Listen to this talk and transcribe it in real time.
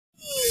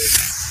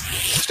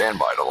Stand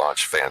by to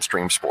launch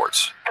FanStream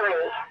Sports. 3,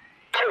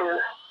 2,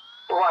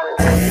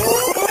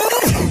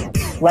 1.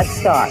 Let's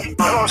start.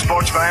 Hello,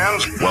 sports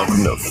fans.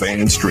 Welcome to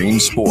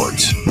FanStream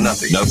Sports.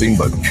 Nothing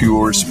but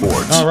pure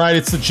sports. All right,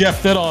 it's the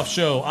Jeff Thitoff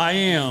Show. I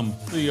am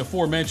the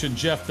aforementioned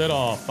Jeff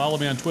Thitoff. Follow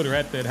me on Twitter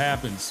at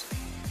ThatHappens.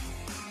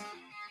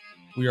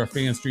 We are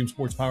FanStream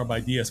Sports powered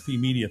by DSP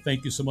Media.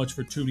 Thank you so much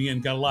for tuning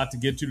in. Got a lot to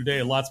get to today.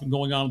 A lot's been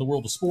going on in the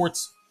world of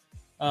sports.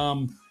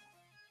 I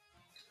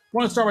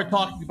want to start by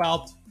talking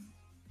about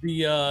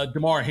the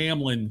Damar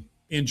Hamlin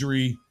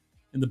injury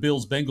in the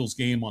Bills-Bengals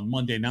game on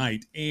Monday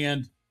night.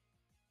 And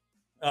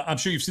I'm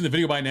sure you've seen the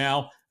video by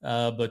now,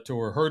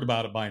 or heard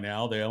about it by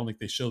now. I don't think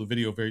they show the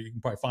video very. You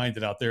can probably find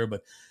it out there,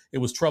 but it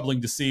was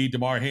troubling to see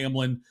Damar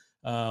Hamlin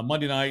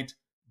Monday night.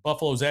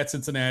 Buffalo's at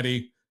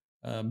Cincinnati,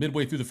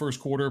 midway through the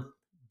first quarter.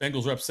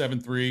 Bengals are up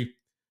 7-3,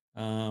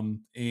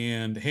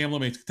 and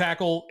Hamlin makes a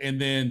tackle and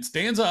then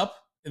stands up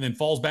and then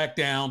falls back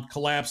down,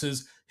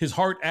 collapses. His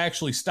heart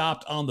actually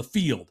stopped on the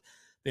field.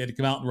 They had to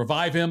come out and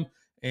revive him,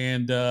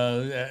 and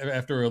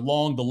after a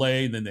long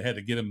delay, then they had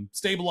to get him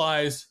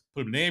stabilized,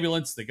 put him in an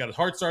ambulance. They got his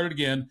heart started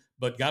again,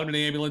 but got him in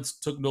an ambulance,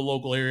 took him to a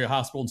local area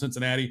hospital in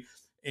Cincinnati,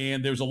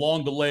 and there was a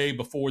long delay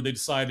before they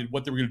decided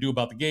what they were going to do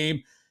about the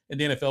game. And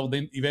the NFL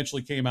then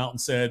eventually came out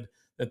and said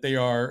that they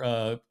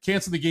are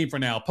canceling the game for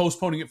now,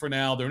 postponing it for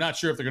now. They're not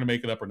sure if they're going to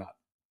make it up or not.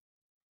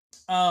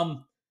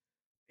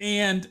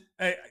 And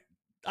I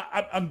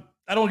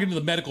don't want to get into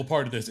the medical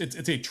part of this.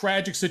 It's a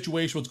tragic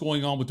situation what's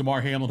going on with Damar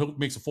Hamlin. Hope he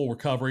makes a full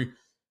recovery.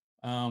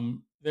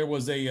 There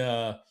was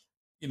the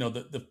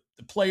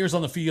players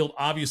on the field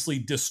obviously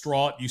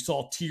distraught. You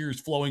saw tears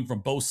flowing from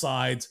both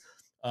sides.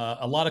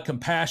 A lot of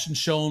compassion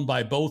shown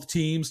by both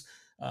teams,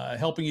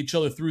 helping each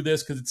other through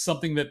this because it's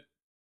something that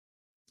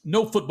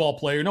no football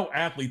player, no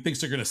athlete thinks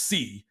they're going to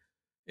see.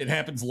 It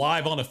happens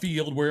live on a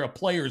field where a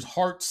player's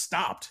heart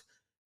stopped.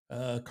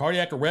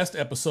 Cardiac arrest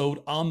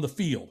episode on the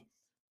field.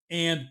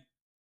 And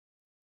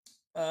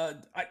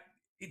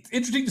it's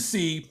interesting to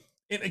see.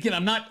 And again,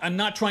 I'm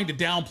not trying to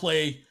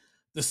downplay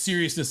the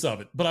seriousness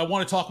of it, but I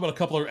want to talk about a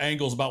couple of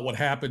angles about what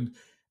happened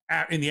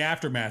in the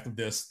aftermath of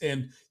this.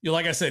 And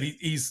like I said,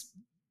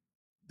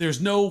 there's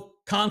no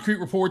concrete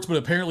reports, but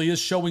apparently is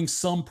showing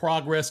some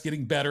progress,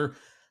 getting better.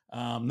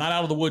 Not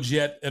out of the woods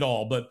yet at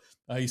all, but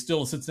he's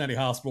still in Cincinnati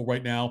Hospital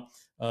right now.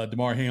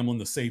 Damar Hamlin,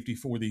 the safety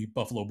for the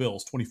Buffalo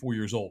Bills, 24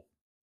 years old.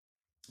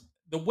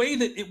 The way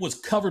that it was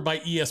covered by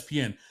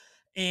ESPN,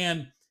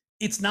 and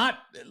it's not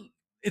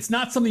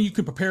something you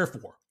can prepare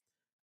for.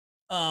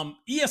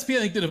 ESPN,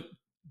 I think,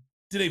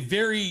 did a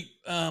very,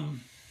 I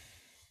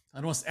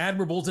don't know if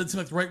admirable, doesn't seem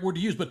like the right word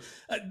to use, but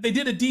they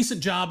did a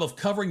decent job of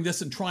covering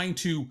this and trying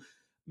to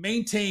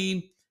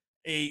maintain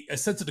a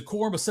sense of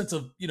decorum, a sense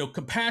of,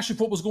 compassion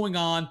for what was going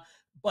on.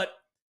 But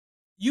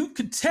you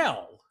could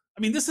tell,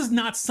 this is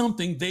not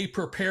something they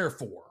prepare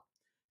for.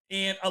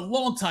 And a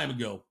long time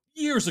ago,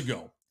 years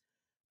ago,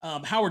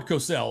 Howard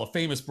Cosell, a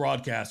famous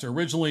broadcaster,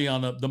 originally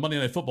on the Monday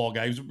Night Football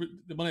guy, he was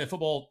the Monday Night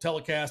Football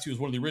telecast. He was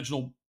one of the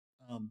original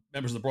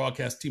members of the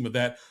broadcast team of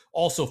that.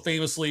 Also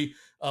famously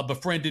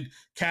befriended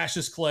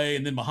Cassius Clay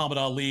and then Muhammad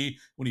Ali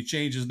when he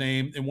changed his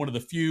name, and one of the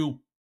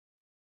few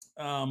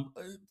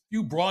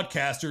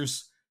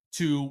broadcasters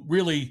to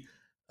really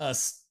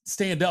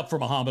stand up for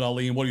Muhammad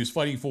Ali and what he was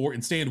fighting for,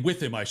 and stand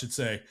with him, I should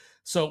say.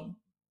 So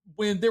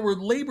when there were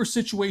labor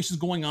situations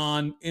going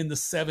on in the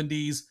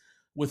 70s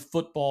with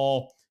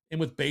football and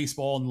with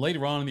baseball, and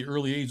later on in the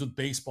early 80s with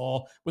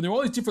baseball, when there were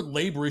all these different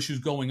labor issues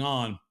going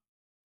on,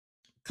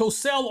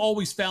 Cosell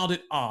always found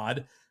it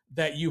odd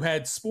that you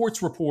had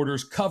sports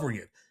reporters covering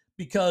it,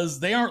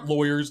 because they aren't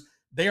lawyers.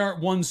 They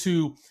aren't ones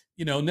who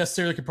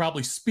necessarily could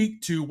probably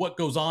speak to what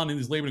goes on in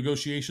these labor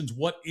negotiations,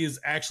 what is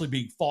actually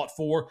being fought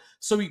for.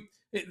 So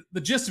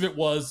the gist of it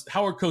was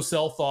Howard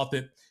Cosell thought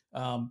that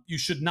you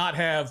should not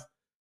have,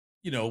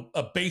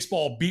 a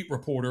baseball beat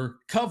reporter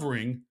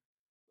covering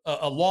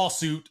a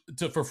lawsuit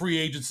for free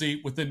agency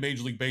within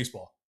Major League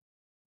Baseball.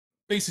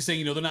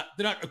 Basically saying, they're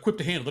not equipped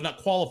to handle, they're not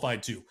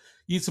qualified to.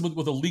 You need someone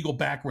with a legal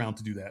background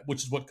to do that,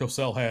 which is what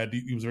Cosell had.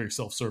 He was very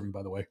self-serving,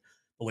 by the way,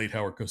 the late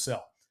Howard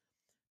Cosell.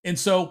 And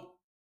so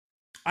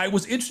I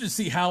was interested to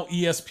see how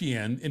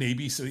ESPN and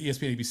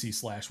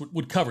ABC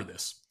would cover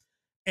this.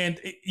 And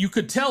you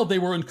could tell they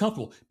were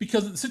uncomfortable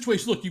because of the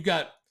situation. Look,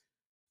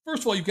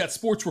 first of all, you've got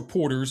sports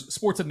reporters,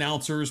 sports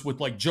announcers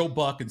with like Joe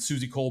Buck and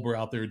Susie Colbert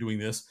out there doing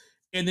this.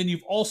 And then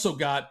you've also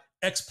got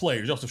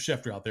ex-players, also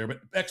Schefter out there, but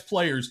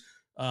ex-players,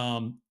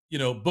 Booger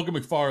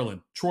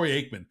McFarland, Troy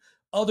Aikman,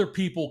 other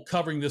people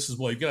covering this as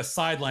well. You've got a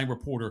sideline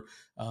reporter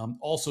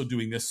also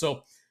doing this.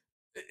 So,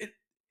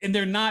 and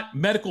they're not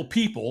medical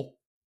people.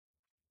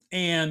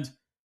 And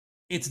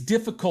it's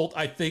difficult,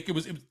 I think.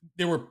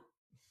 There were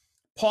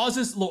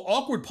pauses, little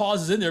awkward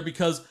pauses in there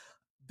because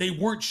they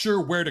weren't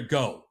sure where to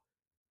go.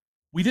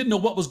 We didn't know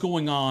what was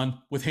going on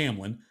with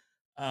Hamlin.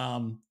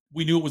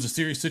 We knew it was a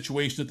serious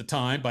situation at the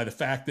time by the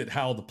fact that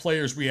how the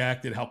players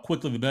reacted, how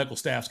quickly the medical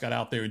staffs got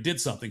out there and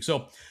did something.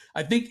 So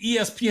I think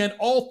ESPN,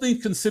 all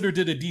things considered,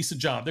 did a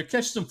decent job. They're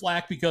catching some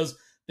flack because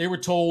they were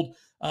told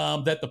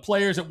that the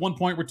players at one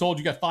point were told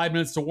you got 5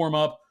 minutes to warm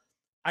up.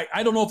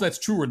 I don't know if that's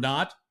true or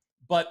not,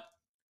 but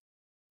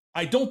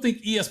I don't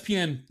think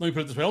ESPN, let me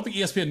put it this way, I don't think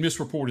ESPN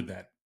misreported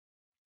that.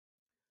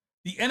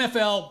 The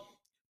NFL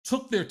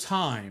took their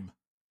time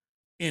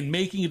in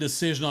making a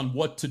decision on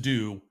what to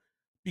do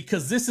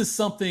because this is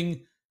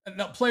something,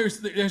 now players,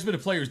 there's been a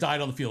player who's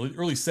died on the field. In the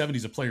early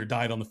 70s, a player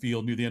died on the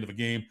field near the end of a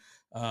game.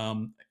 I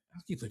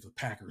can't play for the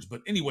Packers,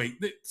 but anyway,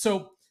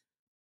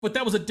 but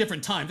that was a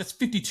different time. That's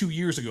 52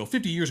 years ago,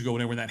 50 years ago,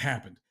 whenever that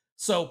happened.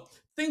 So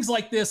things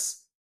like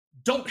this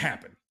don't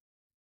happen.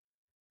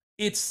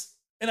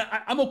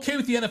 I'm okay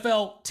with the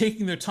NFL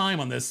taking their time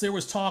on this. There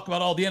was talk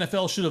about, the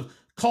NFL should have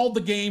called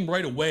the game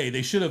right away.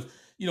 They should have,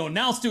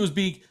 announced it was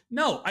being.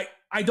 No,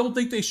 I don't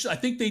think they should. I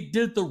think they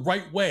did it the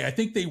right way. I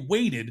think they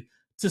waited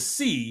to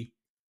see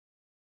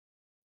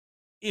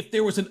if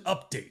there was an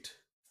update.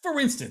 For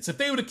instance, if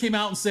they would have came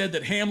out and said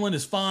that Hamlin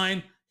is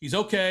fine, he's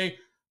okay,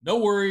 no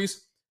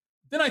worries,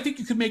 then I think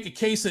you could make a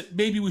case that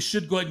maybe we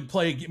should go ahead and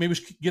play, maybe we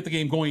should get the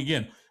game going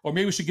again, or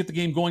maybe we should get the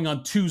game going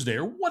on Tuesday,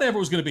 or whatever it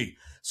was going to be.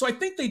 So I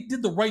think they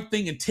did the right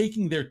thing in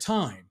taking their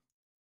time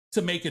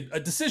to make a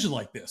decision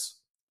like this.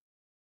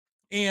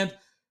 And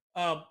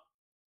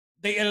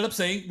they ended up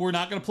saying, we're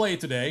not going to play it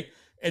today.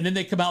 And then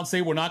they come out and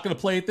say, we're not going to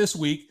play it this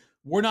week.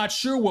 We're not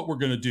sure what we're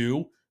going to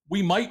do.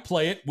 We might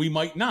play it. We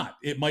might not.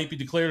 It might be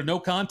declared a no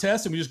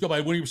contest, and we just go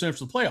by winning percentage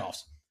for the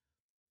playoffs.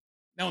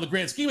 Now, in the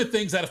grand scheme of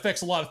things, that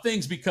affects a lot of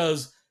things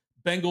because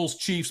Bengals,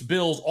 Chiefs,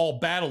 Bills all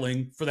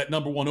battling for that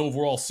number 1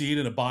 overall seed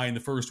and a bye in the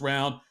first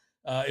round.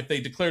 If they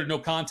declared a no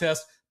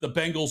contest, the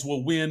Bengals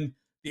will win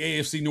the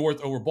AFC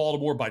North over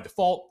Baltimore by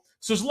default.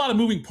 So there's a lot of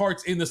moving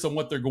parts in this on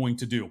what they're going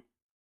to do.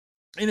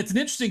 And it's an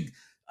interesting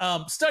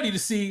study to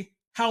see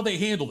how they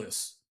handle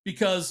this,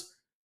 because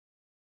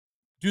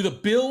do the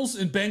Bills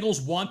and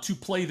Bengals want to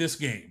play this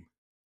game?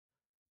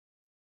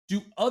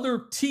 Do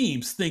other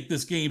teams think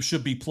this game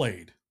should be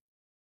played?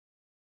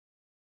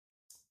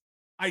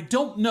 I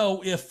don't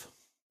know if,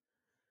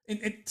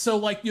 so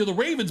the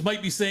Ravens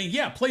might be saying,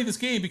 yeah, play this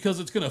game because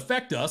it's going to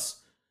affect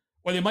us.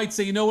 Or they might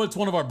say, you know what, it's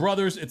one of our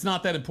brothers. It's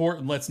not that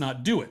important. Let's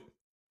not do it.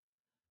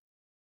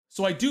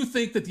 So I do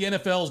think that the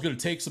NFL is going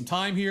to take some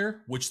time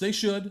here, which they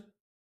should.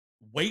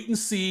 Wait and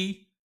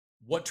see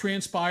what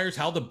transpires,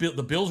 how the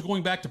Bills are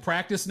going back to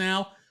practice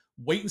now.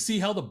 Wait and see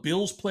how the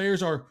Bills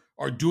players are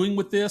doing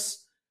with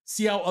this.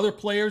 See how other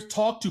players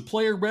talk to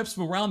player reps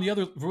from around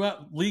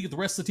the league, the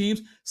rest of the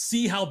teams.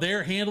 See how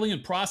they're handling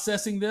and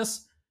processing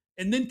this.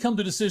 And then come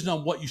to a decision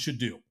on what you should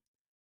do.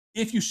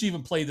 If you should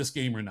even play this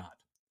game or not.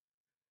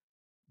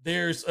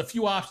 There's a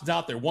few options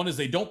out there. One is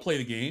they don't play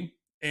the game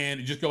and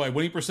you just go by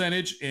winning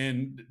percentage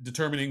in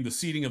determining the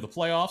seeding of the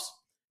playoffs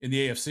in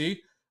the AFC.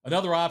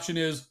 Another option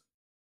is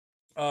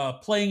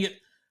playing it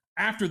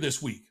after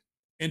this week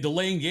and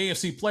delaying the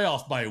AFC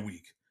playoff by a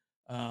week.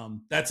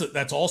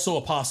 That's also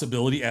a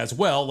possibility as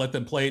well. Let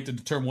them play it to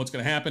determine what's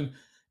going to happen.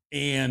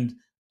 And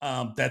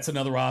that's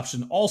another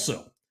option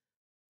also.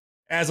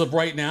 As of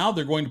right now,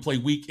 they're going to play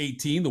Week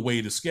 18 the way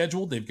it is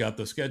scheduled. They've got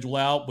the schedule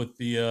out with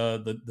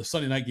the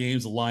Sunday night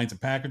games, the Lions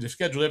and Packers. They've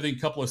scheduled everything, a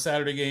couple of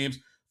Saturday games,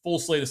 full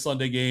slate of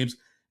Sunday games,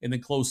 and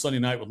then close Sunday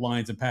night with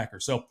Lions and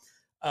Packers. So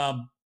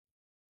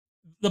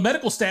the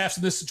medical staffs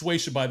in this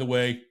situation, by the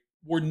way,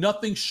 were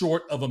nothing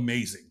short of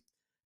amazing.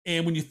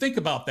 And when you think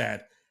about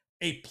that,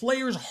 a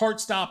player's heart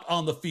stopped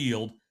on the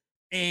field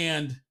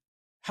and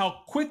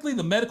how quickly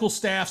the medical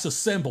staffs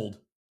assembled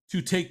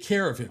to take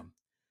care of him.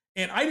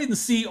 And I didn't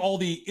see all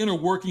the inner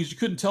workings. You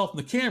couldn't tell from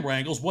the camera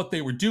angles what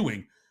they were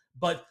doing,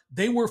 but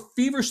they were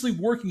feverishly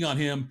working on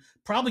him,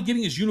 probably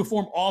getting his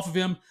uniform off of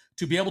him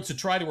to be able to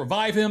try to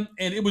revive him.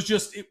 And it was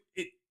just,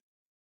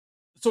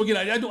 so again,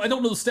 I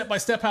don't know the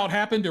step-by-step how it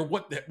happened or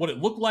what it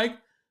looked like,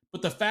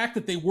 but the fact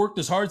that they worked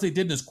as hard as they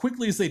did and as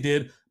quickly as they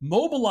did,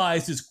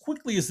 mobilized as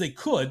quickly as they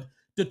could,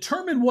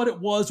 determined what it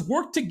was,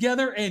 worked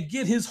together and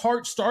get his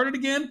heart started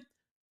again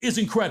is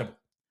incredible.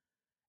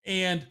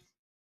 And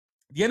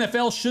the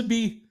NFL should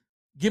be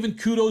given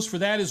kudos for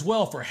that as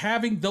well, for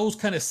having those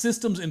kind of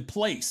systems in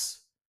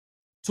place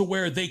to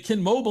where they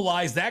can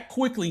mobilize that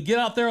quickly and get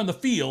out there on the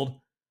field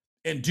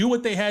and do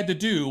what they had to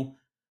do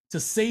to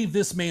save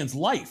this man's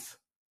life.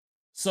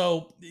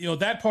 So,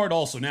 that part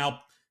also.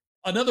 Now,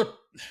 one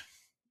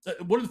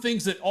of the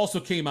things that also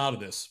came out of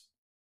this,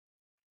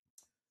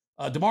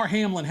 Damar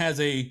Hamlin has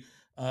a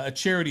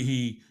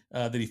charity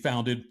that he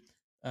founded,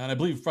 and I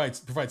believe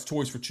provides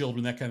toys for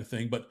children, that kind of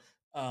thing. But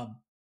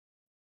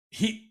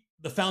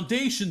the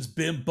foundation's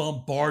been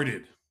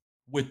bombarded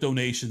with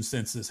donations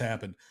since this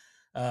happened.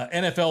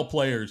 NFL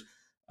players,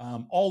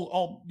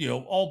 all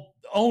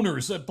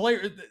owners,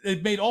 players,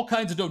 they've made all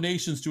kinds of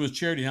donations to his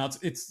charity. Now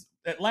it's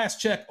at last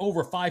check,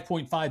 over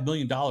 $5.5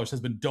 million has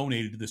been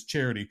donated to this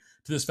charity,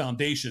 to this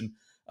foundation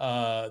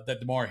that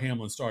Damar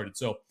Hamlin started.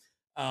 So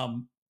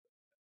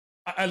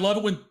I love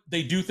it when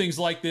they do things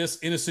like this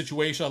in a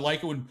situation. I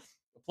like it when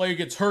a player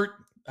gets hurt.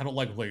 I don't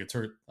like when a player gets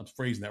hurt. I'm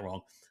phrasing that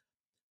wrong.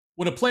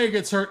 When a player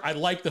gets hurt, I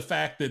like the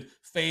fact that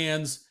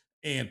fans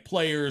and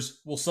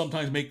players will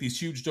sometimes make these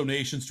huge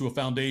donations to a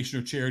foundation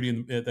or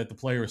charity that the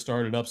player has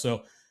started up.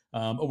 So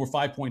over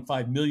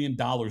 $5.5 million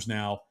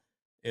now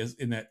is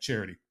in that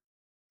charity.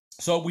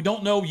 So we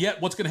don't know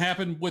yet what's going to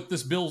happen with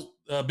this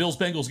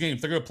Bills-Bengals game,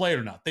 if they're going to play it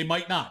or not. They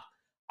might not.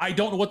 I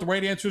don't know what the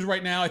right answer is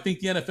right now. I think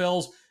the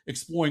NFL's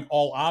exploring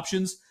all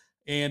options.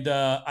 And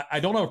I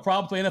don't have a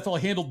problem with the NFL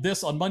handled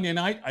this on Monday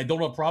night. I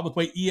don't have a problem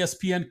with the way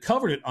ESPN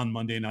covered it on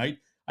Monday night.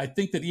 I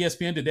think that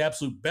ESPN did the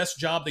absolute best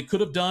job they could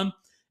have done.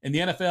 In the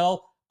NFL,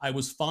 I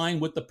was fine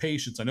with the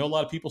patience. I know a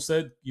lot of people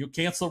said, you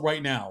cancel it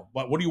right now.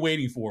 What are you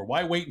waiting for?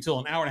 Why wait until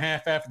an hour and a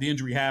half after the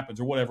injury happens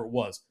or whatever it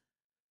was?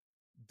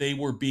 They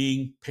were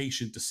being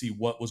patient to see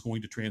what was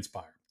going to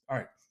transpire. All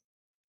right.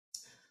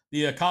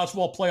 The college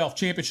football playoff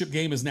championship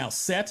game is now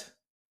set.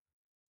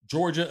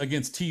 Georgia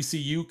against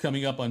TCU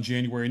coming up on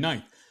January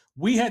 9th.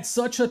 We had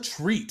such a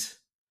treat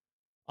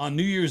on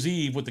New Year's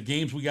Eve with the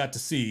games we got to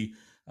see,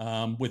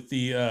 with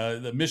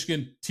the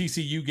Michigan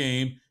TCU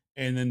game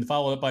and then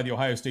followed up by the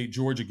Ohio State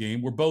Georgia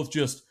game. We're both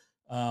just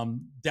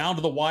down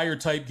to the wire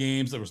type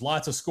games. There was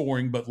lots of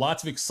scoring, but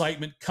lots of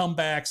excitement,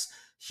 comebacks,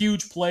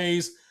 huge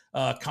plays,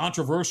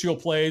 controversial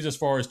plays as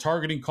far as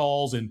targeting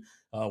calls and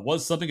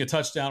was something a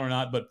touchdown or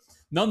not. But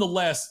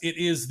nonetheless, it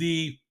is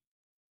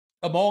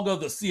among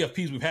the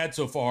CFPs we've had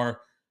so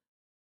far,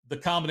 the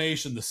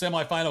combination, the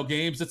semifinal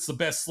games, it's the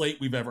best slate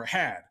we've ever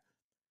had.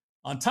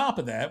 On top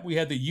of that, we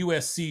had the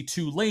USC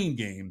Tulane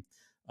game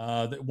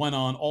that went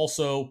on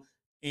also,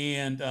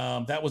 and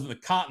that was in the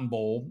Cotton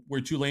Bowl,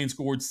 where Tulane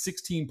scored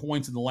 16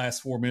 points in the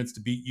last 4 minutes to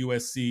beat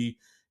USC.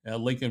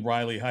 Lincoln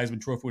Riley, Heisman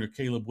Trophy winner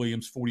Caleb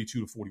Williams,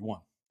 42-41.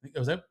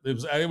 I think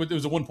it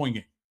was a 1-point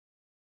game,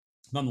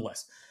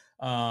 nonetheless.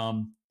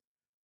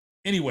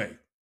 Anyway,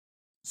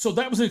 so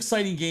that was an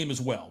exciting game as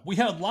well. We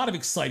had a lot of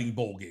exciting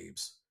bowl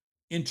games,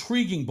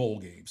 intriguing bowl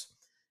games.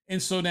 And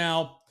so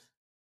now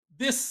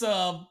this,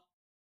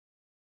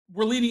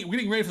 we're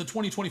getting ready for the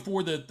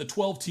 2024, the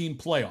 12-team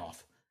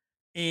playoff.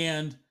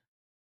 And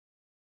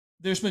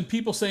there's been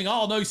people saying,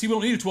 oh, no, you see, we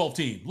don't need a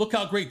 12-team. Look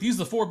how great. These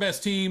are the 4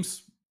 best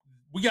teams.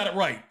 We got it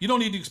right. You don't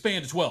need to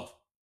expand to 12.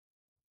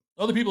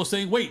 Other people are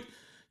saying, wait,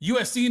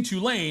 USC and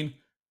Tulane,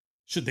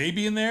 should they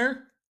be in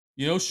there?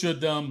 You know,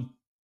 should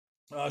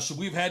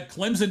we have had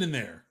Clemson in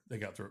there? They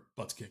got their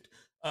butts kicked.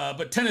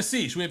 But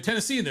Tennessee, should we have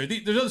Tennessee in there?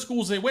 There's other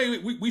schools that say,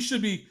 wait, we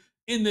should be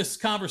in this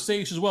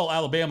conversation as well.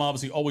 Alabama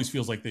obviously always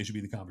feels like they should be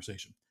in the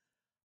conversation.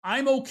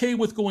 I'm okay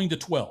with going to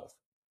 12.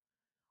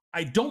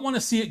 I don't want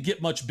to see it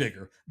get much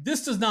bigger.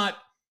 This does not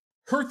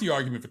hurt the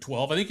argument for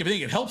 12. I think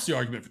it helps the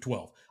argument for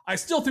 12. I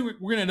still think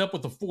we're going to end up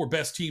with the 4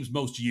 best teams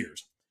most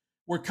years.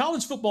 Where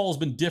college football has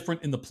been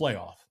different in the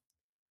playoff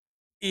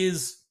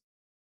is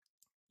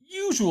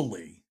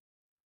usually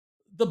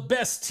the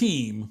best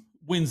team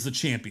wins the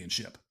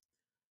championship.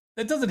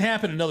 That doesn't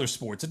happen in other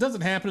sports. It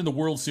doesn't happen in the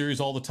World Series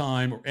all the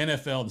time, or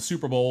NFL, the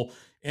Super Bowl,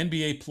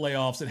 NBA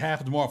playoffs. It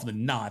happens more often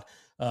than not.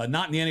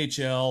 Not in the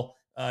NHL,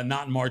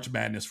 not in March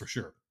Madness for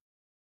sure.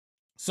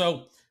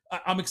 So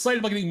I'm excited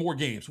about getting more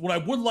games. What I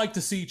would like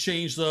to see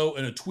change, though,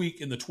 and a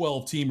tweak in the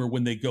 12-teamer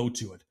when they go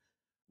to it.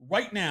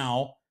 Right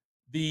now,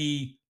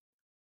 the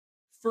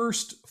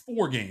first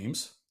 4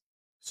 games,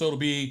 so it'll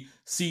be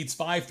seeds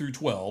 5 through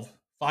 12,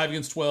 5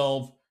 against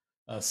 12,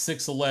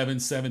 6, 11,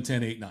 7,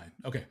 10, 8, 9.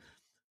 Okay.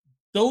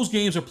 Those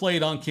games are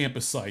played on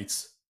campus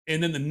sites.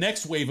 And then the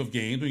next wave of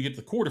games, when you get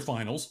to the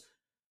quarterfinals,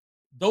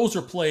 those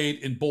are played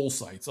in bowl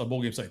sites, on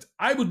bowl game sites.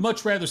 I would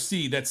much rather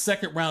see that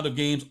second round of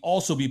games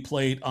also be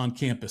played on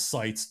campus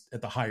sites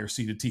at the higher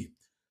seeded team.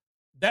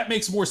 That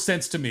makes more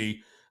sense to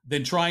me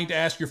than trying to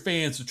ask your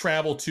fans to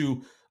travel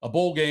to a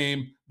bowl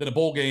game, then a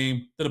bowl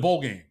game, then a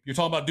bowl game. You're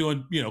talking about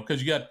doing,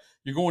 because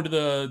you're going to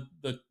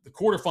the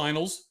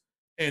quarterfinals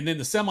and then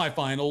the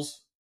semifinals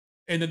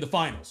and then the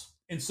finals.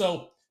 And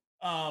so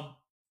I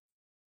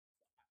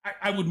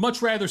would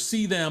much rather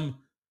see them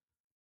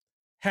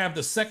have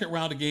the second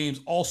round of games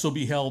also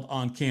be held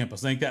on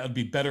campus. I think that would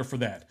be better for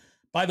that.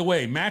 By the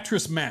way,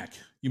 Mattress Mac,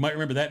 you might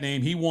remember that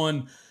name. He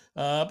won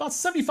about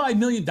 $75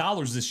 million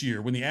this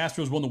year when the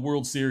Astros won the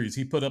World Series.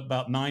 He put up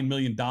about $9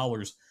 million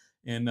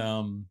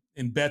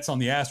in bets on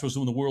the Astros to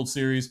win the World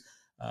Series.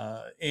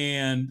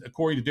 And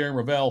according to Darren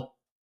Ravel,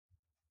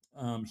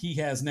 he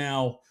has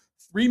now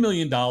 $3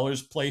 million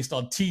placed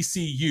on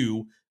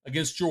TCU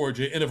against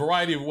Georgia in a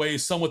variety of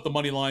ways, some with the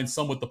money line,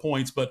 some with the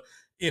points. But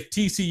if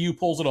TCU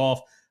pulls it off,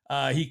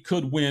 he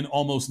could win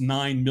almost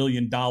 $9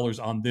 million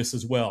on this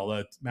as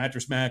well.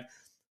 Mattress Mac,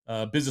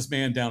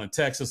 businessman down in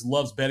Texas,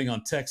 loves betting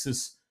on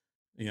Texas,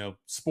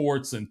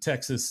 sports and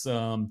Texas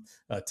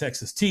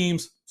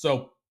teams.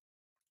 So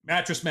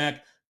Mattress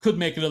Mac could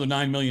make another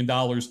 $9 million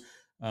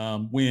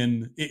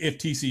if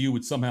TCU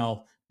would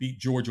somehow beat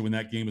Georgia when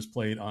that game is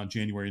played on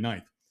January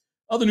 9th.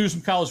 Other news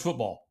from college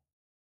football.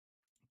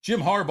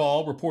 Jim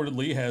Harbaugh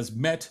reportedly has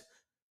met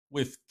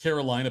with the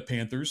Carolina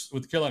Panthers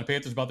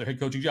about their head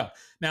coaching job.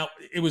 Now,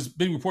 it was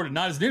being reported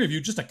not as an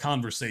interview, just a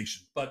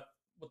conversation. But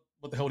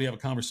what the hell do you have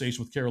a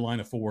conversation with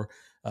Carolina for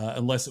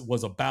unless it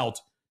was about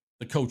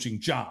the coaching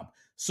job?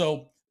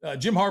 So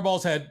Jim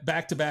Harbaugh's had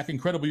back-to-back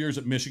incredible years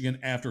at Michigan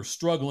after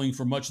struggling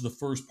for much of the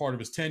first part of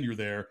his tenure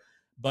there,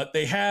 but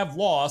they have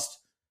lost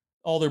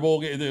all their bowl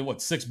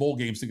games. 6 bowl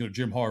games to go to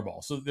Jim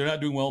Harbaugh. So they're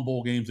not doing well in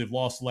bowl games. They've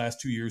lost the last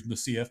 2 years in the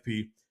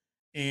CFP.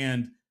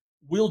 And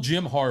will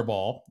Jim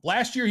Harbaugh,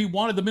 last year he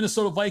wanted the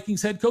Minnesota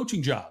Vikings head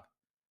coaching job.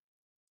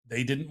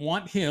 They didn't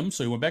want him,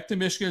 so he went back to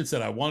Michigan and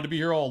said, I wanted to be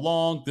here all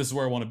along. This is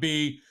where I want to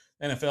be.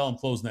 NFL, I'm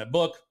closing that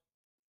book.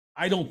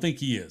 I don't think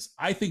he is.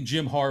 I think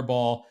Jim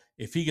Harbaugh,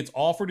 if he gets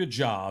offered a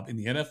job in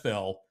the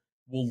NFL,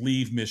 will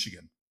leave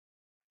Michigan.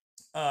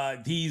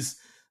 He's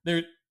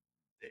there.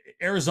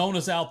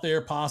 Arizona's out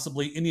there,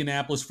 possibly.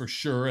 Indianapolis for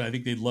sure. I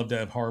think they'd love to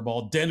have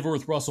Harbaugh. Denver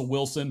with Russell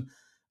Wilson.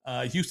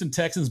 Houston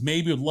Texans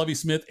maybe with Lovie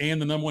Smith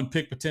and the number 1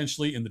 pick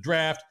potentially in the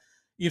draft.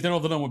 If they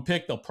don't have the number 1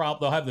 pick,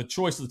 they'll have the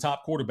choice of the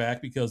top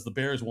quarterback because the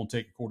Bears won't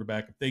take a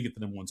quarterback if they get the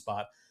number 1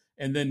 spot.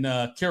 And then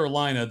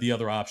Carolina, the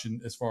other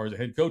option as far as a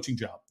head coaching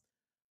job.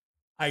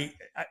 I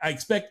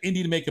expect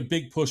Indy to make a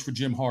big push for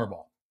Jim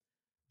Harbaugh.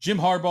 Jim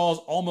Harbaugh is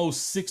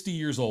almost 60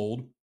 years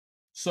old.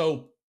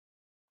 So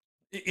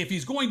if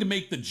he's going to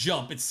make the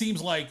jump, it seems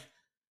like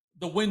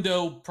the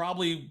window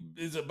probably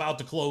is about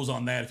to close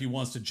on that if he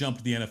wants to jump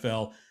to the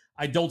NFL.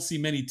 I don't see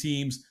many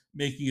teams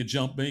making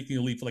a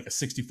leap for like a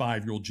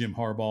 65-year-old Jim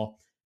Harbaugh.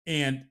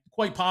 And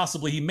quite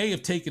possibly, he may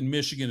have taken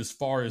Michigan as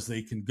far as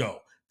they can go.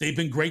 They've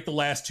been great the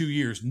last 2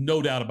 years,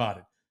 no doubt about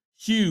it.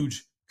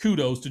 Huge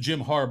kudos to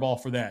Jim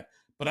Harbaugh for that.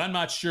 But I'm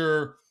not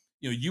sure,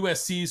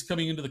 USC's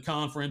coming into the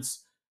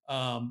conference.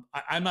 I'm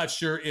not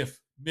sure if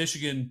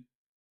Michigan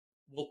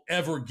will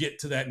ever get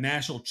to that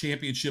national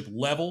championship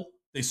level.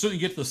 They certainly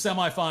get to the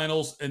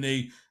semifinals, and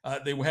they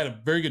had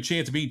a very good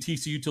chance of beating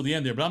TCU till the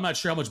end there. But I'm not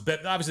sure how much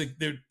better. Obviously,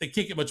 they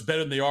can't get much better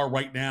than they are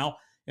right now.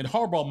 And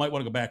Harbaugh might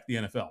want to go back to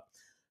the NFL.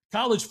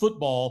 College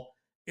football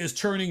is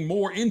turning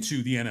more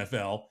into the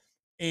NFL,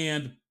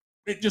 and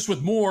it just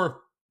with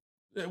more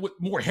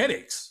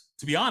headaches,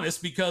 to be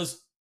honest,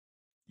 because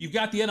you've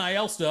got the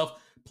NIL stuff,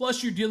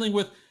 plus you're dealing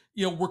with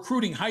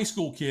recruiting high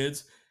school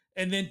kids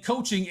and then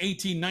coaching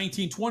 18,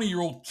 19,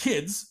 20-year-old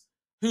kids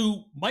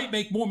who might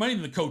make more money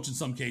than the coach in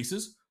some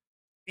cases.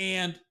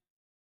 And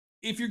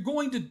if you're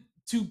going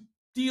to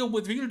deal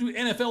with, if you're going to do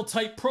an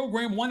NFL-type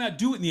program, why not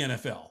do it in the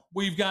NFL,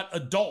 where you've got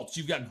adults,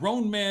 you've got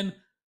grown men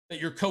that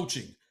you're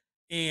coaching,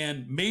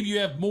 and maybe you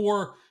have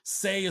more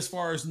say as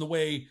far as in the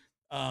way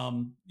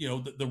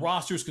the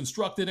roster is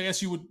constructed. I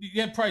guess you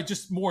have probably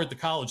just more at the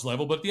college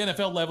level, but at the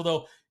NFL level,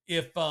 though,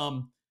 if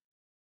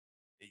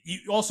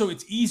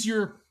it's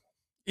easier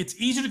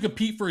to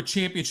compete for a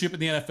championship in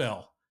the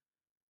NFL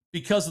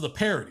because of the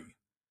parity.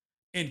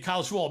 In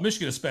college football,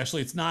 Michigan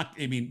especially, it's not,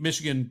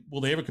 Michigan, will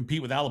they ever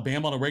compete with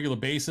Alabama on a regular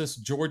basis?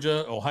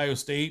 Georgia, Ohio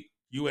State,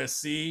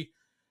 USC?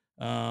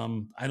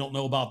 I don't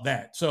know about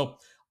that. So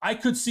I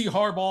could see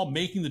Harbaugh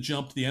making the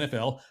jump to the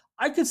NFL.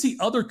 I could see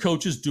other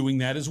coaches doing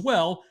that as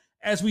well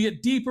as we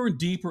get deeper and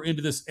deeper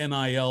into this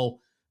NIL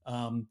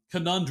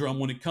conundrum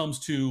when it comes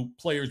to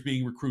players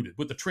being recruited.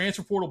 With the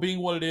transfer portal being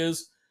what it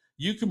is,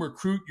 you can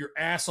recruit your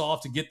ass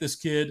off to get this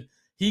kid.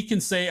 He can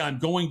say, I'm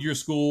going to your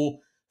school,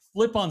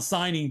 flip on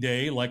signing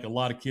day like a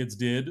lot of kids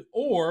did,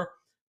 or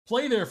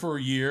play there for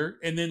a year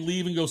and then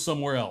leave and go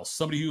somewhere else.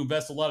 Somebody who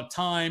invests a lot of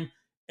time,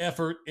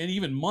 effort, and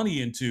even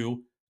money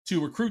into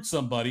to recruit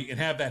somebody and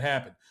have that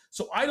happen.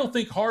 So I don't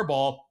think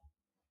Harbaugh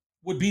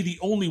would be the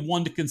only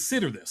one to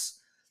consider this.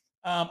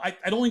 I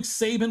don't think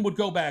Saban would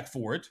go back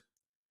for it.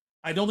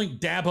 I don't think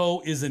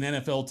Dabo is an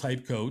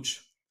NFL-type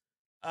coach.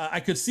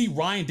 I could see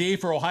Ryan Day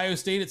for Ohio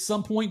State at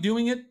some point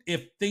doing it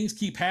if things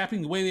keep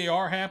happening the way they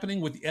are happening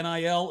with the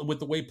NIL and with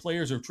the way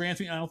players are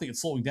transferring. I don't think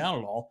it's slowing down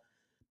at all.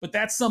 But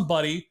that's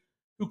somebody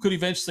who could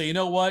eventually say, you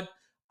know what,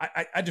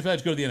 I'd just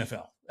rather go to the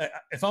NFL.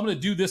 If I'm going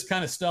to do this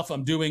kind of stuff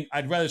I'm doing,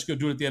 I'd rather just go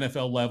do it at the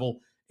NFL level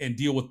and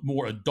deal with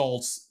more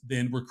adults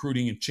than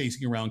recruiting and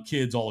chasing around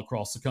kids all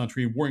across the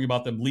country and worrying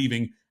about them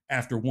leaving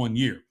after 1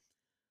 year.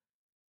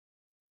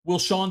 Will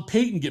Sean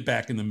Payton get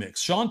back in the mix?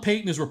 Sean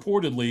Payton is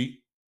reportedly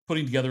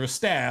putting together a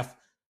staff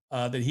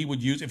that he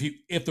would use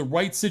if the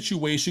right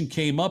situation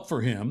came up for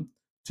him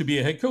to be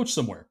a head coach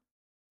somewhere.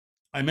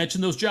 I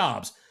mentioned those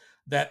jobs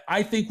that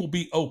I think will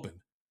be open.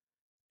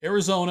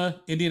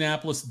 Arizona,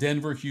 Indianapolis,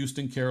 Denver,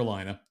 Houston,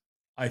 Carolina,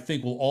 I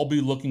think will all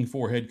be looking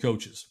for head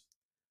coaches.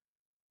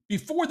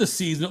 Before the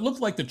season, it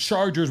looked like the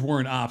Chargers were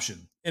an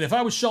option. And if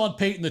I was Sean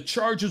Payton, the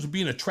Chargers would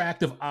be an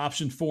attractive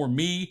option for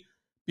me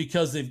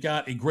because they've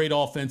got a great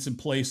offense in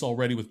place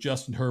already with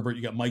Justin Herbert.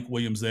 You got Mike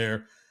Williams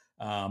there.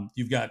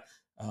 You've got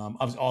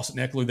Austin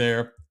Eckler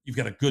there. You've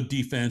got a good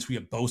defense. We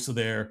have Bosa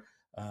there.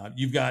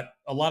 You've got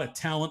a lot of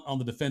talent on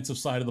the defensive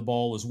side of the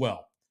ball as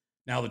well.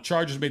 Now, the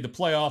Chargers made the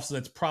playoffs, so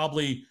that's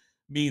probably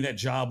meaning that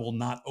job will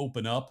not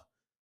open up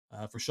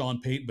for Sean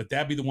Payton, but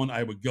that'd be the one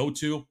I would go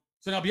to.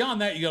 So now beyond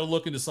that, you got to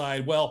look and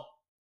decide, well,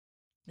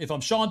 if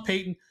I'm Sean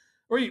Payton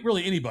or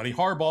really anybody,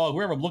 Harbaugh,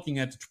 whoever I'm looking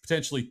at to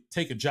potentially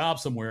take a job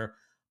somewhere,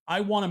 I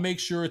want to make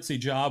sure it's a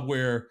job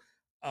where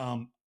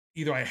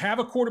either I have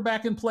a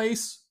quarterback in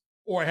place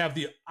or I have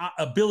the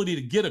ability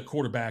to get a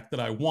quarterback that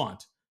I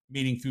want,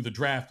 meaning through the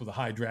draft with a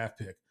high draft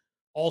pick.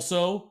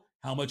 Also,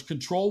 How much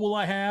control will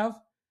I have?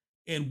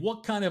 And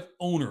what kind of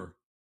owner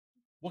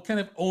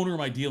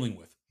am I dealing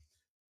with?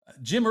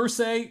 Jim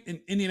Irsay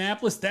in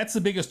Indianapolis, that's the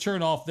biggest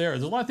turnoff there.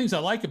 There's a lot of things I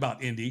like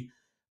about Indy.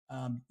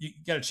 You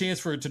got a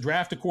chance to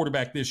draft a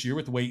quarterback this year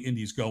with the way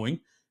Indy's going.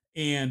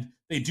 And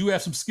they do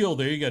have some skill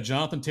there. You got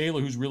Jonathan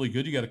Taylor, who's really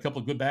good. You got a couple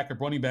of good backup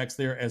running backs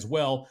there as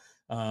well,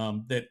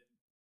 that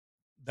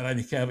I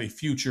think have a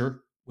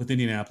future with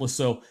Indianapolis.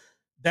 So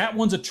that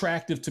one's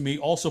attractive to me.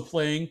 Also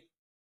playing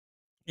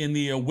in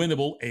the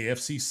winnable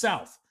AFC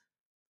South.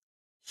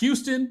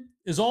 Houston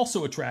is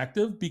also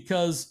attractive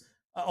because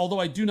although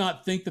I do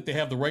not think that they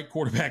have the right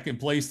quarterback in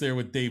place there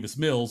with Davis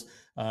Mills,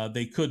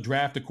 they could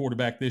draft a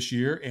quarterback this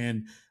year.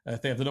 And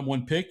if they have the number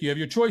one pick, you have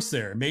your choice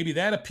there. Maybe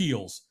that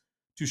appeals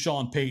to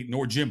Sean Payton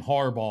or Jim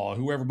Harbaugh,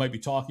 whoever might be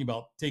talking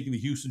about taking the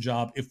Houston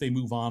job if they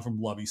move on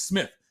from Lovie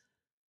Smith.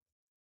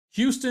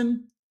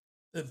 Houston,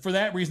 for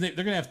that reason,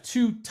 they're going to have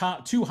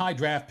two high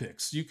draft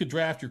picks. You could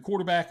draft your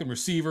quarterback and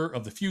receiver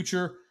of the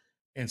future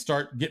and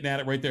start getting at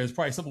it right there. It's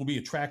probably something that will be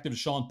attractive to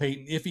Sean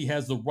Payton if he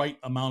has the right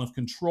amount of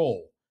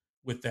control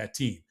with that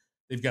team.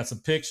 They've got some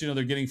picks,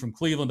 they're getting from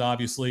Cleveland,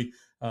 obviously,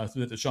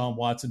 through the Deshaun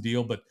Watson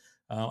deal. But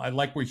I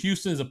like where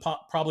Houston is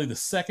probably the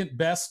second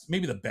best,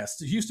 maybe the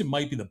best. Houston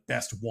might be the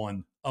best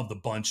one of the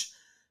bunch,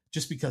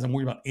 just because I'm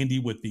worried about Indy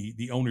with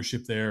the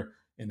ownership there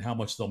and how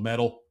much they'll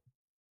meddle.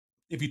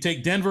 If you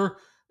take Denver,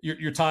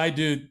 you're tied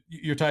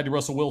to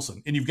Russell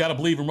Wilson, and you've got to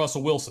believe in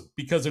Russell Wilson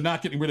because they're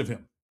not getting rid of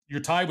him. You're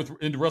tied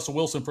into Russell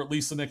Wilson for at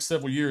least the next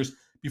several years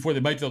before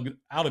they might get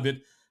out of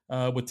it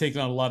with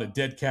taking on a lot of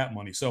dead cap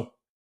money. So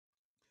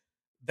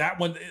that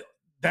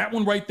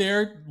one right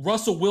there,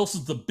 Russell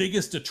Wilson's the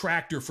biggest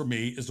detractor for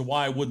me as to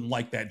why I wouldn't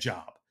like that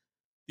job.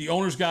 The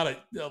owner's got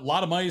a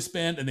lot of money to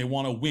spend and they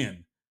want to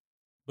win,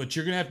 but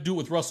you're going to have to do it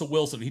with Russell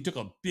Wilson. He took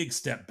a big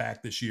step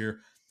back this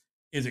year.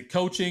 Is it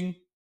coaching?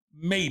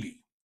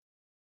 Maybe,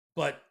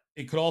 but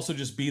it could also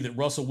just be that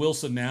Russell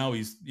Wilson now,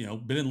 he's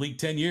been in the league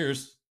 10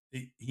 years.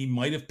 He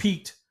might have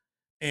peaked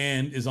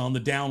and is on the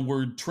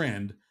downward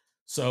trend.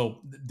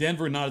 So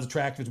Denver, not as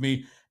attractive to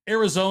me.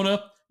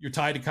 Arizona, you're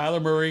tied to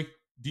Kyler Murray.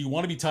 Do you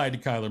want to be tied to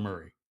Kyler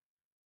Murray?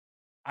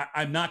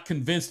 I'm not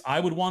convinced I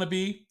would want to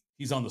be.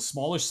 He's on the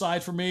smallish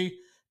side for me.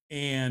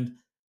 And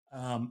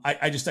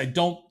I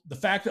don't, the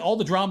fact that all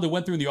the drama that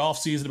went through in the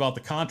offseason about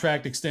the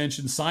contract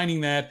extension,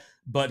 signing that,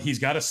 but he's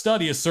got to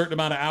study a certain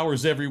amount of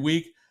hours every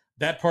week.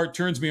 That part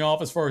turns me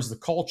off as far as the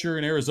culture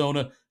in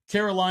Arizona.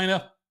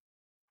 Carolina,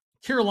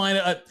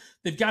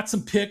 they've got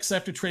some picks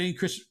after trading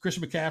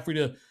Christian McCaffrey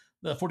to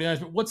the 49ers,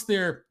 but what's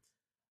their,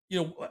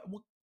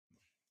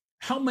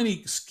 how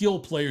many skill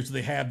players do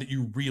they have that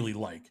you really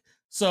like?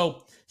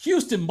 So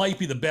Houston might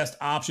be the best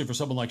option for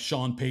someone like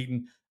Sean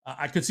Payton.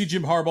 I could see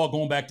Jim Harbaugh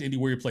going back to Indy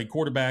where he played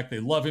quarterback. They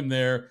love him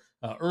there.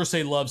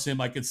 Irsay loves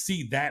him. I could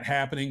see that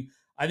happening.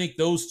 I think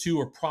those two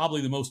are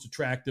probably the most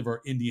attractive,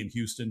 are Indy and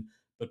Houston,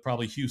 but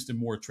probably Houston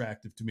more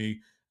attractive to me.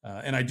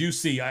 And I do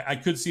see, I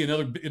could see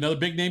another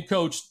big name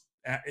coach.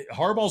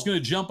 Harbaugh's going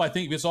to jump, I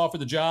think, if it's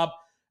offered a job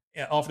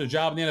in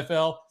the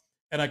NFL.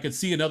 And I could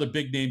see another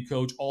big name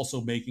coach also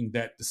making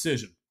that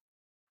decision.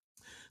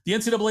 The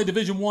NCAA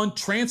Division I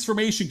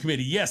Transformation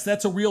Committee. Yes,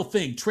 that's a real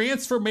thing.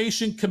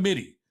 Transformation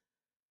Committee.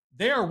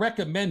 They are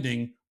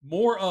recommending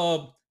more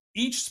of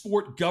each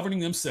sport governing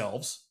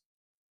themselves.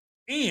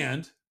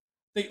 And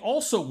they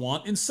also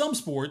want, in some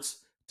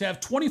sports, to have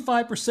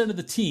 25% of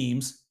the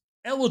teams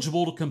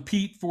eligible to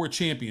compete for a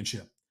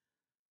championship.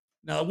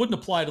 Now, it wouldn't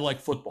apply to like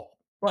football,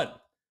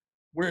 but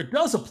where it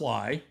does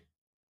apply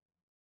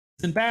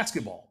is in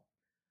basketball,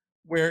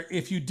 where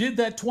if you did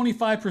that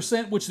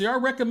 25%, which they are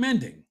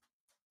recommending,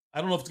 I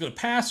don't know if it's going to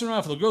pass or not,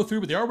 if they'll go through,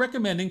 but they are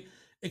recommending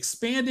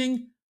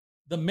expanding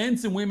the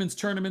men's and women's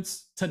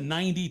tournaments to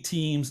 90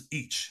 teams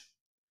each.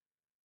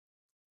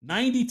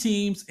 90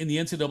 teams in the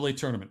NCAA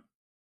tournament.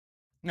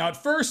 Now,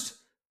 at first,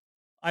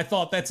 I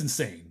thought that's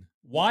insane.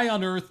 Why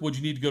on earth would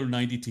you need to go to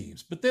 90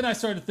 teams? But then I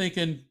started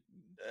thinking,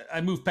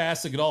 I moved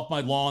past to get off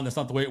my lawn. That's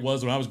not the way it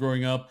was when I was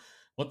growing up.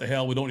 What the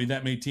hell? We don't need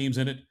that many teams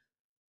in it.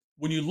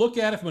 When you look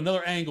at it from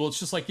another angle, it's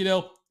just like,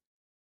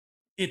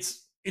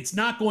 it's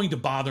not going to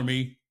bother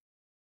me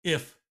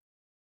if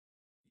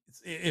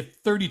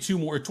 32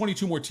 more or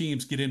 22 more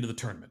teams get into the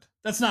tournament.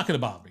 That's not going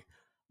to bother me.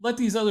 Let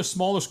these other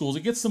smaller schools,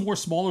 it gets some more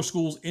smaller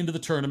schools into the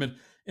tournament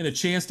and a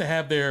chance to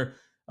have their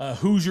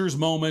Hoosiers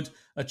moment,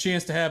 a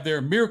chance to have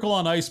their Miracle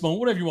on Ice moment,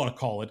 whatever you want to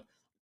call it.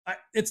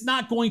 It's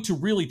not going to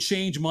really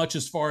change much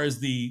as far as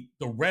the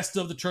rest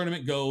of the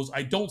tournament goes.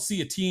 I don't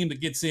see a team that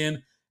gets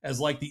in as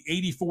like the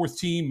 84th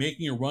team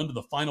making a run to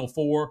the Final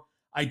Four.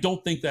 I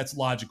don't think that's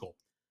logical.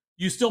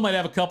 You still might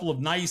have a couple of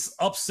nice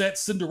upset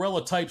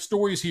Cinderella type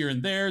stories here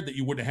and there that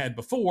you wouldn't have had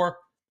before,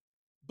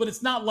 but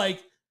it's not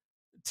like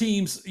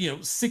teams,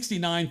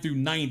 69 through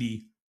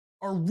 90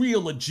 are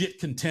real legit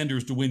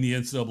contenders to win the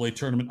NCAA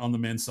tournament on the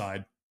men's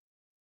side.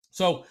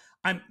 So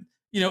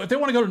if they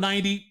want to go to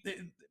 90,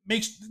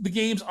 makes the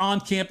games on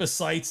campus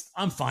sites,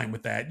 I'm fine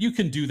with that. You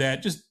can do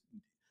that. Just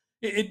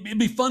it'd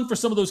be fun for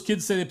some of those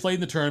kids to say they played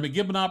in the tournament,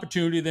 give them an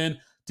opportunity then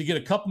to get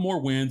a couple more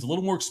wins, a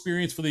little more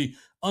experience for the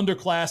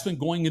underclassmen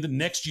going into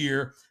next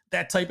year,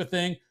 that type of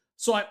thing.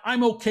 So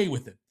I'm okay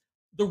with it.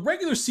 The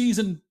regular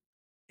season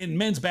in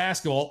men's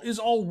basketball is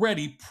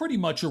already pretty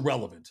much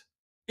irrelevant.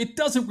 It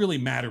doesn't really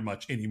matter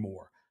much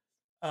anymore.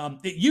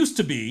 It used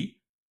to be,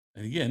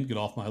 and again, get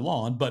off my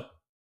lawn, but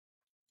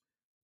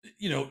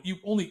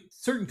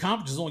certain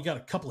conferences only got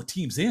a couple of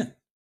teams in.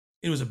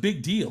 It was a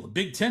big deal. The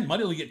Big Ten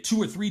might only get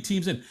 2 or 3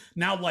 teams in.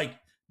 Now, like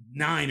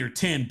 9 or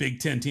 10 Big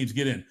Ten teams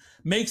get in.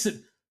 Makes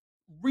it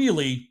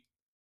really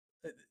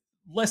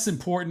less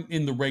important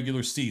in the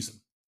regular season.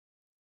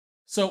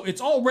 So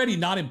it's already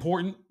not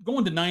important.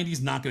 Going to 90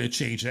 is not going to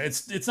change that.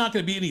 It's not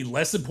going to be any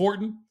less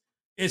important.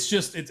 It's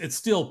just, it's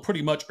still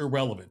pretty much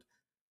irrelevant.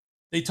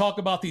 They talk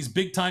about these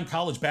big-time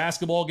college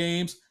basketball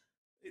games.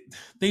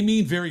 They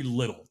mean very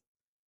little.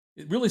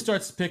 It really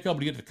starts to pick up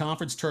when you get to the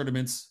conference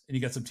tournaments and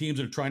you got some teams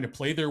that are trying to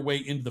play their way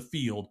into the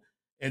field,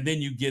 and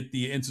then you get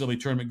the NCAA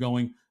tournament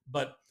going.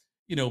 But,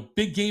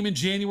 big game in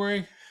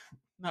January,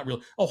 not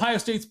really. Ohio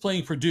State's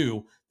playing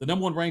Purdue, the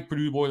number 1 ranked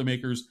Purdue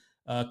Boilermakers,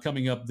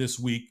 coming up this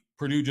week.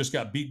 Purdue just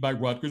got beat by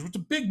Rutgers, which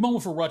is a big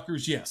moment for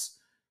Rutgers, yes.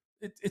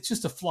 It's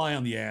just a fly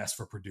on the ass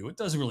for Purdue. It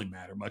doesn't really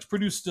matter much.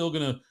 Purdue's still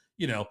going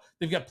to,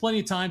 they've got plenty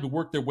of time to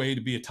work their way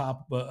to be a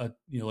top,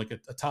 like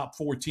a top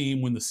 4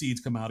 team when the seeds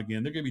come out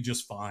again. They're going to be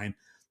just fine.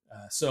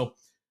 So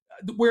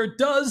where it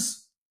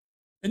does,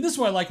 and this is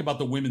what I like about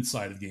the women's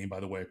side of the game, by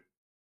the way,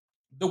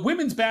 the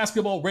women's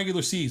basketball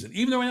regular season,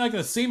 even though I like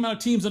the same amount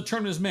of teams in the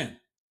tournament as men,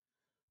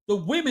 the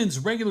women's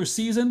regular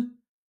season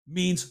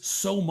means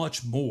so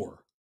much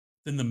more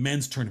than the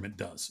men's tournament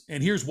does.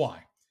 And here's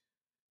why.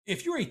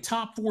 If you're a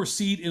top 4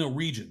 seed in a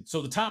region,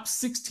 so the top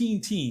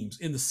 16 teams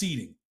in the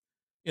seeding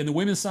in the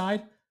women's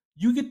side,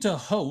 you get to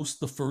host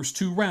the first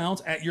 2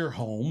 rounds at your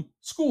home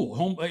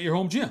school, at your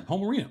home gym,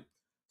 home arena.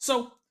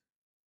 So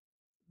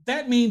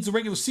that means the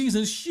regular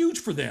season is huge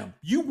for them.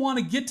 You want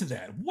to get to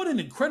that. What an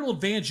incredible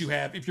advantage you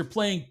have if you're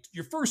playing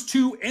your first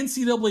 2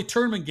 NCAA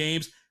tournament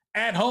games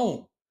at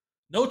home.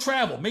 No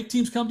travel. Make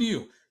teams come to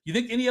you. You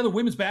think any other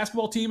women's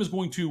basketball team is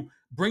going to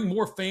bring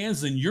more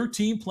fans than your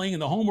team playing in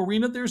the home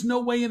arena? There's no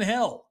way in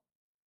hell.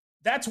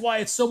 That's why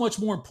it's so much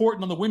more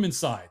important on the women's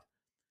side.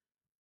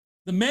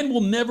 The men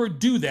will never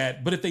do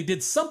that, but if they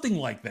did something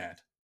like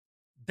that,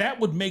 that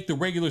would make the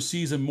regular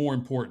season more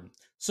important.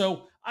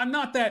 So I'm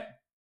not that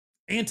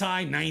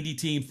anti-90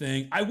 team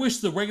thing. I wish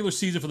the regular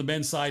season for the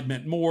men's side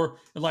meant more.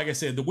 And like I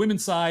said, the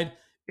women's side,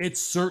 it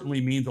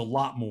certainly means a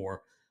lot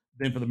more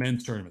than for the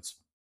men's tournaments.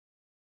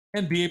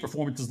 NBA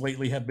performances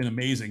lately have been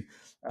amazing.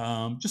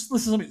 Just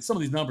listen to some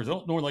of these numbers. I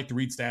don't normally like to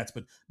read stats,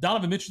 but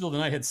Donovan Mitchell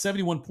tonight had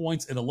 71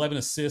 points and 11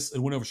 assists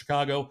and win over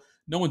Chicago.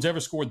 No one's ever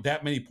scored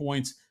that many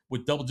points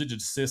with double-digit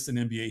assists in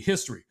NBA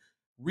history.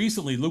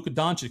 Recently, Luka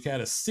Doncic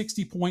had a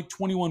 60-point,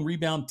 21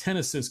 rebound, 10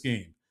 assist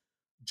game.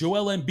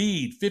 Joel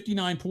Embiid,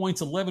 59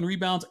 points, 11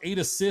 rebounds, 8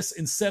 assists,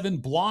 and 7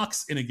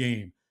 blocks in a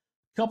game.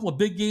 A couple of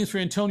big games for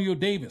Antonio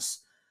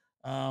Davis.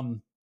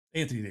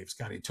 Anthony Davis,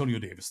 God, Antonio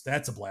Davis.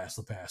 That's a blast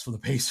of the past for the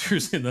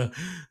Pacers. In the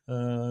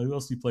who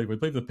else did he play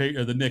with? He played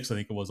for the Knicks, I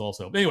think it was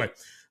also. Anyway,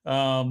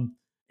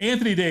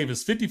 Anthony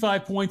Davis,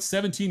 55 points,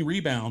 17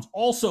 rebounds.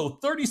 Also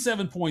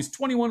 37 points,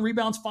 21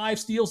 rebounds, 5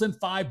 steals, and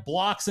 5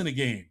 blocks in a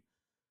game.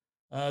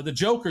 The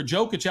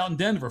Jokic out in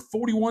Denver,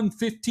 41,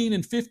 15,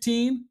 and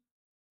 15.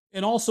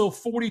 And also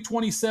 40,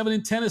 27,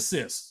 and 10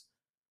 assists.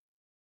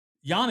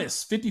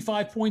 Giannis,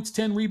 55 points,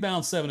 10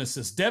 rebounds, 7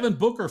 assists. Devin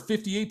Booker,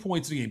 58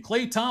 points in the game.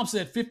 Klay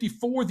Thompson at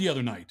 54 the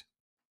other night.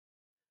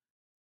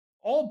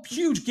 All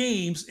huge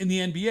games in the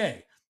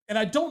NBA. And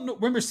I don't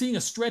remember seeing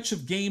a stretch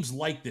of games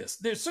like this.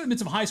 There's certainly been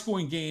some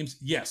high-scoring games,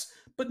 yes,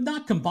 but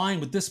not combined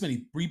with this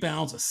many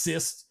rebounds,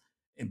 assists,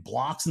 and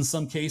blocks in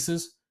some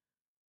cases.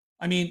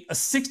 I mean, a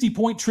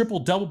 60-point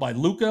triple-double by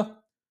Luka,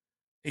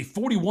 a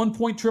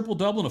 41-point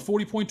triple-double and a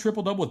 40-point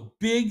triple-double with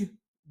big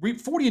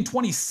 40 and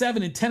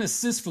 27 and 10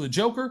 assists for the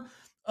Joker.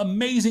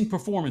 Amazing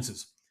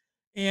performances.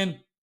 And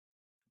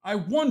I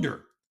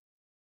wonder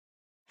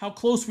how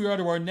close we are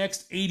to our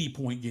next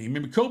 80-point game.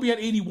 Remember, Kobe had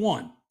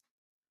 81.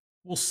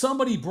 Will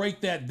somebody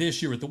break that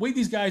this year? With the way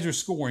these guys are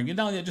scoring, and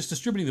not only just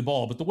distributing the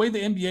ball, but the way the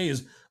NBA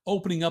is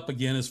opening up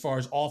again as far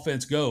as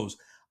offense goes,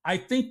 I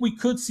think we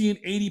could see an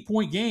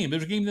 80-point game.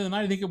 There's a game the other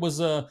night, I think it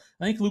was, I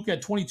think Luka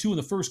had 22 in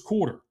the first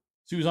quarter.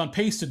 So he was on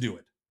pace to do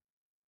it.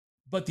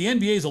 But the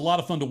NBA is a lot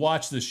of fun to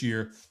watch this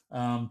year.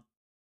 And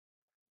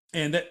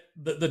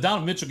the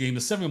Donovan Mitchell game,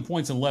 the 7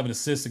 points and 11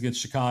 assists against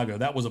Chicago,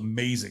 that was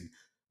amazing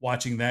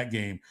watching that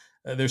game.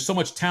 There's so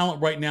much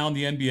talent right now in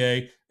the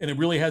NBA, and it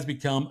really has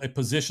become a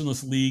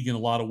positionless league in a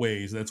lot of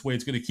ways. That's the way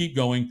it's going to keep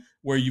going,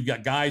 where you've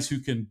got guys who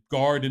can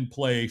guard and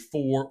play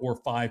 4 or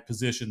 5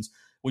 positions.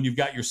 When you've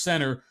got your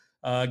center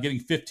getting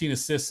 15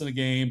 assists in a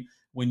game,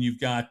 when you've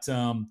got,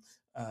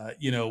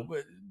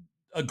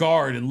 a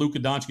guard and Luka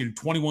Doncic getting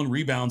 21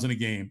 rebounds in a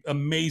game.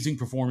 Amazing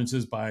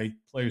performances by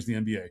players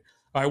in the NBA.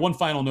 All right, one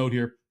final note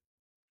here.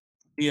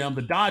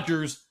 The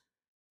Dodgers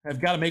have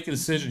got to make a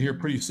decision here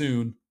pretty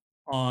soon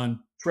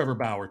on Trevor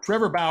Bauer.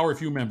 Trevor Bauer,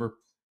 if you remember,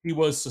 he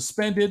was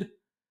suspended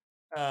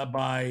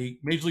by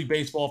Major League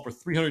Baseball for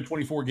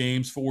 324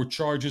 games for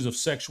charges of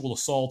sexual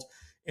assault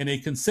in a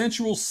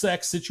consensual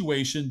sex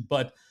situation,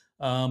 but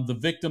the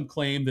victim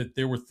claimed that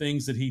there were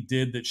things that he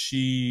did that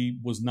she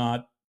did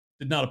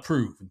not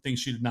approve, and things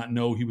she did not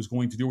know he was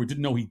going to do or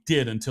didn't know he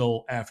did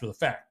until after the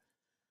fact.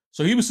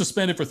 So he was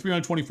suspended for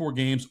 324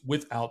 games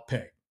without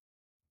pay.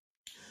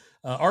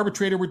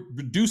 Arbitrator would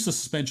reduce the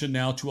suspension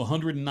now to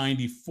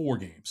 194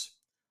 games.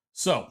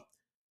 So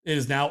it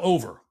is now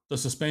over. The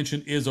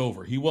suspension is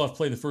over. He will have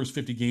played the first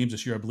 50 games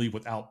this year, I believe,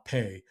 without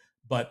pay.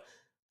 But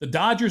the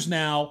Dodgers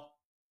now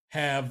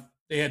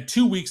they had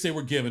 2 weeks they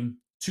were given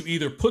to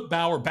either put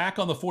Bauer back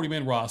on the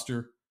 40-man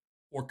roster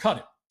or cut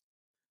him.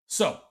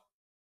 So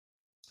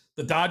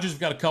the Dodgers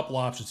have got a couple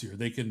options here.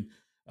 They can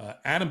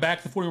add him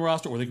back to the 40-man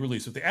roster, or they can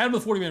release him. If they add him to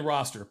the 40-man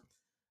roster,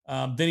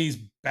 then he's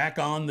back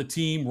on the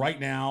team right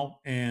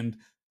now, and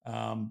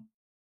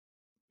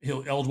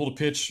he'll eligible to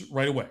pitch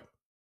right away.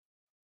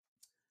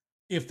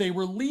 If they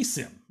release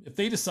him, if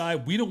they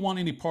decide we don't want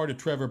any part of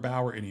Trevor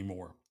Bauer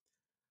anymore,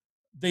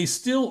 they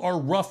still are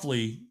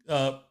roughly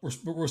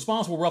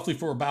responsible roughly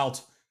for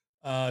about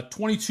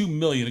 $22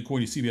 million,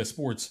 according to CBS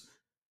Sports,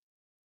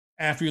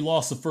 after he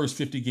lost the first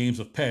 50 games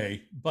of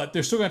pay. But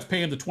they're still going to have to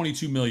pay him the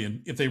 $22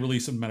 million if they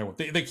release him, no matter what.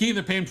 They can't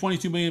either pay him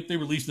 $22 million. If they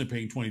release him, they're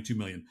paying $22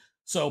 million.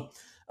 So,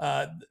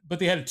 but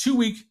they had a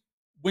 2-week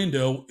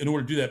window in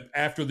order to do that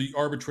after the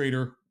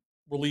arbitrator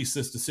released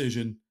this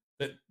decision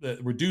that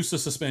reduced the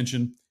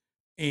suspension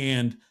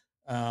and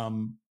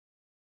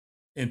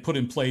put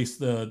in place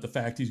the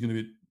fact he's going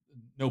to be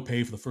no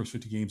pay for the first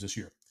 50 games this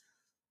year.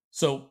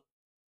 So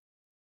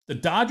the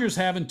Dodgers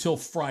have until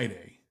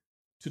Friday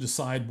to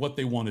decide what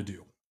they want to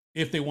do.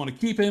 If they want to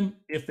keep him,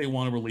 if they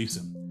want to release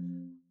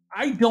him.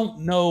 I don't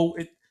know.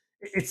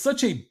 It's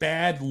such a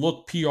bad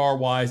look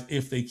PR-wise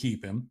if they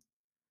keep him.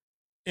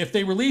 If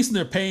they release him,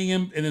 they're paying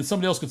him, and then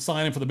somebody else could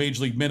sign him for the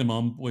major league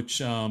minimum,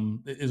 which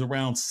is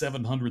around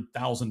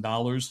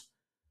 $700,000.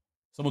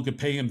 Someone could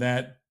pay him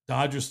that.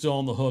 Dodgers still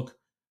on the hook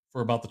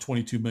for about the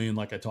 $22 million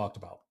like I talked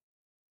about.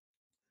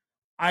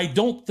 I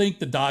don't think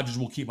the Dodgers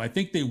will keep him. I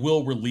think they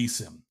will release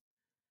him.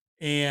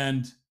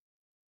 And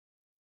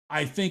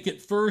I think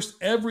at first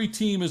every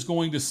team is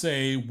going to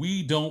say,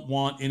 we don't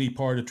want any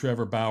part of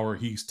Trevor Bauer.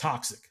 He's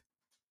toxic.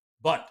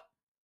 But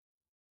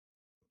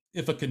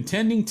if a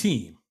contending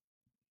team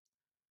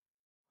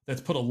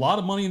that's put a lot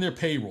of money in their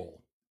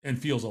payroll and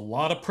feels a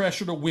lot of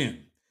pressure to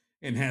win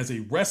and has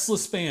a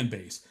restless fan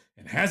base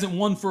and hasn't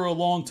won for a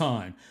long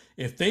time,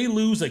 if they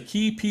lose a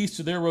key piece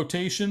to their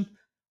rotation,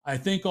 I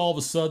think all of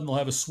a sudden they'll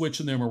have a switch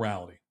in their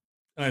morality.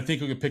 And I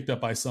think it'll get picked up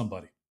by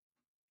somebody.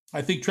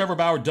 I think Trevor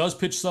Bauer does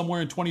pitch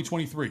somewhere in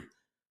 2023.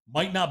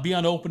 Might not be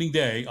on opening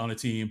day on a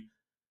team,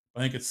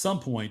 but I think at some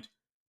point,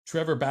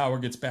 Trevor Bauer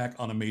gets back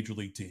on a major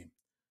league team.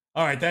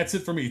 All right, that's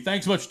it for me.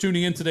 Thanks so much for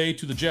tuning in today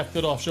to the Jeff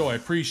Thitoff Show. I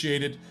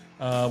appreciate it.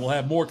 We'll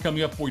have more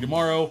coming up for you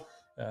tomorrow.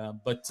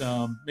 But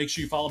make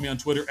sure you follow me on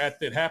Twitter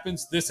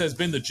 @ThitHappens. This has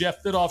been the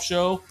Jeff Thitoff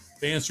Show,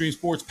 FanStream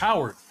Sports,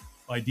 powered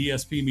by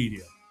DSP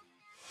Media.